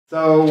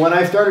So when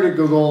I started at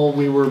Google,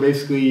 we were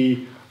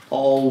basically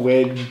all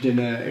wedged in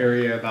an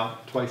area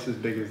about twice as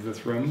big as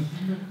this room,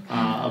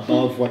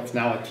 above what's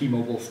now a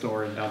T-Mobile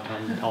store in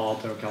downtown Palo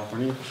Alto,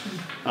 California.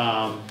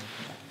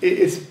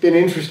 It's been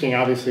interesting,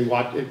 obviously,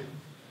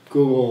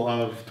 Google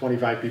of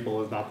 25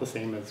 people is not the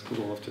same as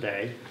Google of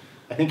today.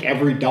 I think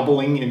every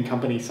doubling in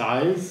company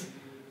size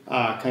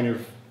kind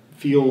of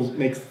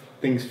makes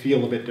things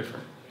feel a bit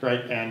different,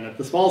 right? And at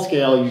the small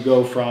scale, you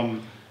go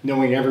from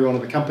knowing everyone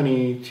in the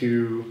company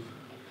to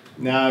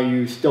now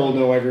you still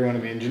know everyone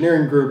in the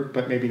engineering group,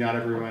 but maybe not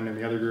everyone in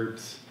the other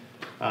groups.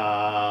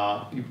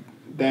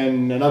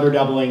 Then another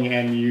doubling,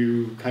 and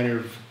you kind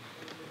of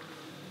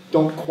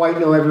don't quite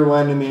know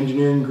everyone in the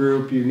engineering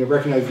group. You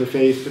recognize their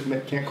face,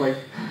 but can't quite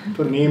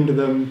put a name to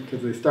them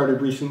because they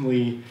started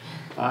recently.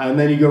 And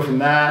then you go from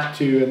that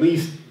to at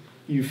least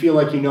you feel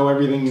like you know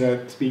everything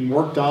that's being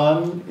worked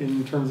on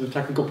in terms of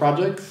technical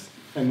projects.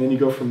 And then you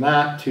go from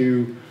that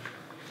to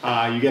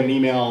you get an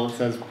email that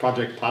says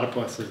Project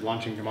Platypus is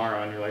launching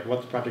tomorrow, and you're like,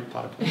 what's Project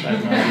Platypus? I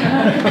have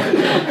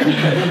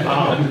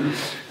no idea.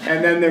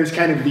 And then there's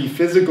kind of the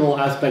physical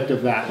aspect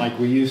of that. Like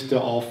we used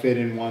to all fit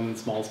in one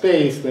small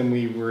space, then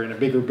we were in a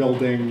bigger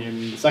building in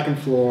the second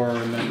floor,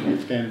 and then we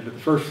expanded to the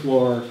first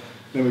floor,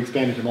 then we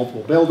expanded to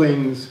multiple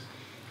buildings,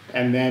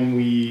 and then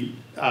we,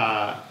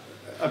 a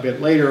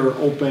bit later,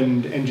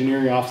 opened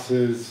engineering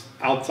offices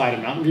outside of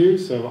Mountain View,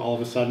 so all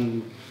of a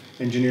sudden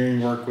engineering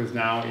work was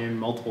now in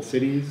multiple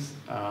cities,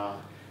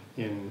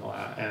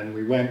 and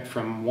we went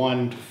from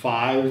 1 to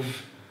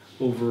 5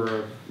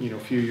 over a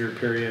few-year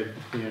period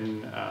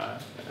in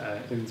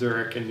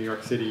Zurich, in New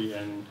York City,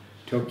 and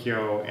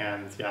Tokyo,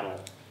 and Seattle.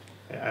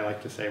 I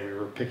like to say we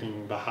were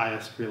picking the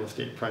highest real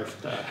estate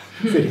priced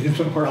cities in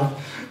the world,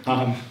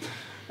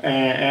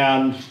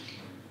 and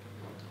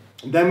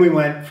then we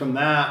went from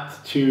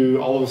that to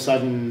all of a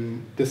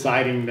sudden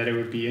deciding that it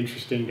would be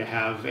interesting to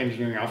have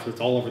engineering offices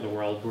all over the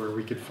world where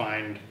we could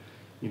find,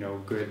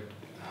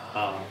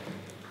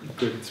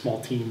 good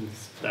small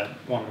teams that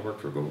wanted to work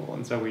for Google.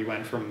 And so we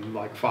went from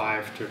like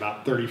 5 to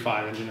about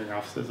 35 engineering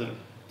offices in a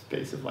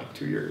space of like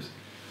 2 years.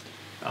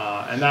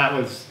 And that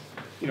was,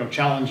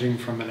 challenging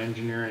from an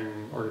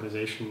engineering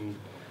organization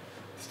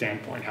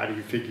standpoint. How do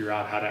you figure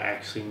out how to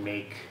actually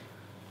make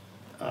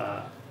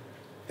an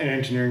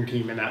engineering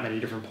team in that many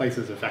different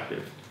places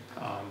effective?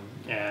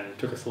 And it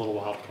took us a little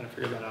while to kind of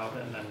figure that out,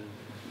 and then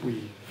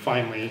we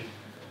finally,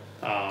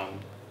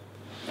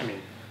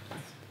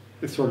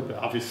 it's sort of the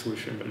obvious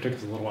solution, but it took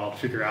us a little while to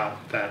figure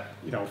out that,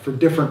 for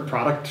different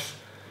products,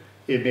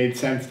 it made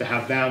sense to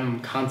have them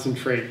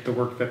concentrate the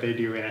work that they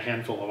do in a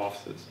handful of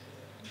offices.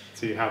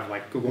 So you have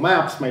like Google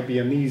Maps might be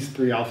in these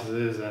 3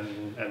 offices,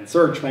 and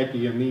search might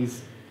be in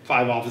these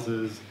 5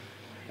 offices,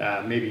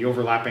 maybe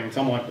overlapping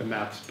somewhat with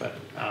Maps, but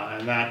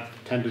and that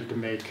tended to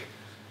make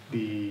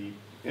the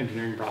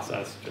engineering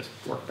process just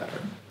work better.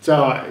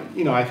 So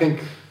I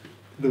think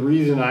the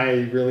reason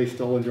I really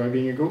still enjoy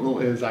being at Google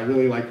is I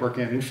really like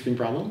working on interesting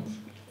problems,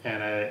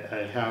 and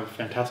I have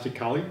fantastic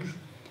colleagues,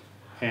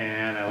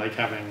 and I like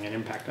having an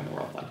impact on the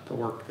world. Like the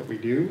work that we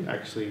do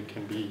actually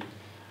can be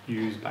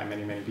used by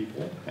many, many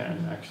people,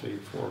 and actually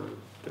for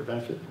their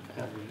benefit,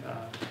 and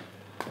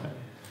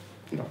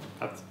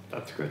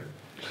that's good.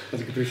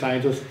 As a computer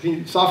scientist,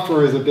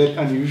 software is a bit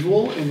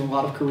unusual in a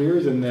lot of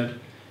careers in that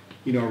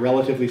a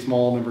relatively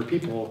small number of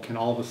people can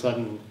all of a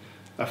sudden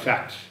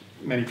affect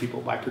many people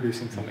by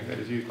producing something that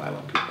is used by a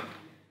lot of people.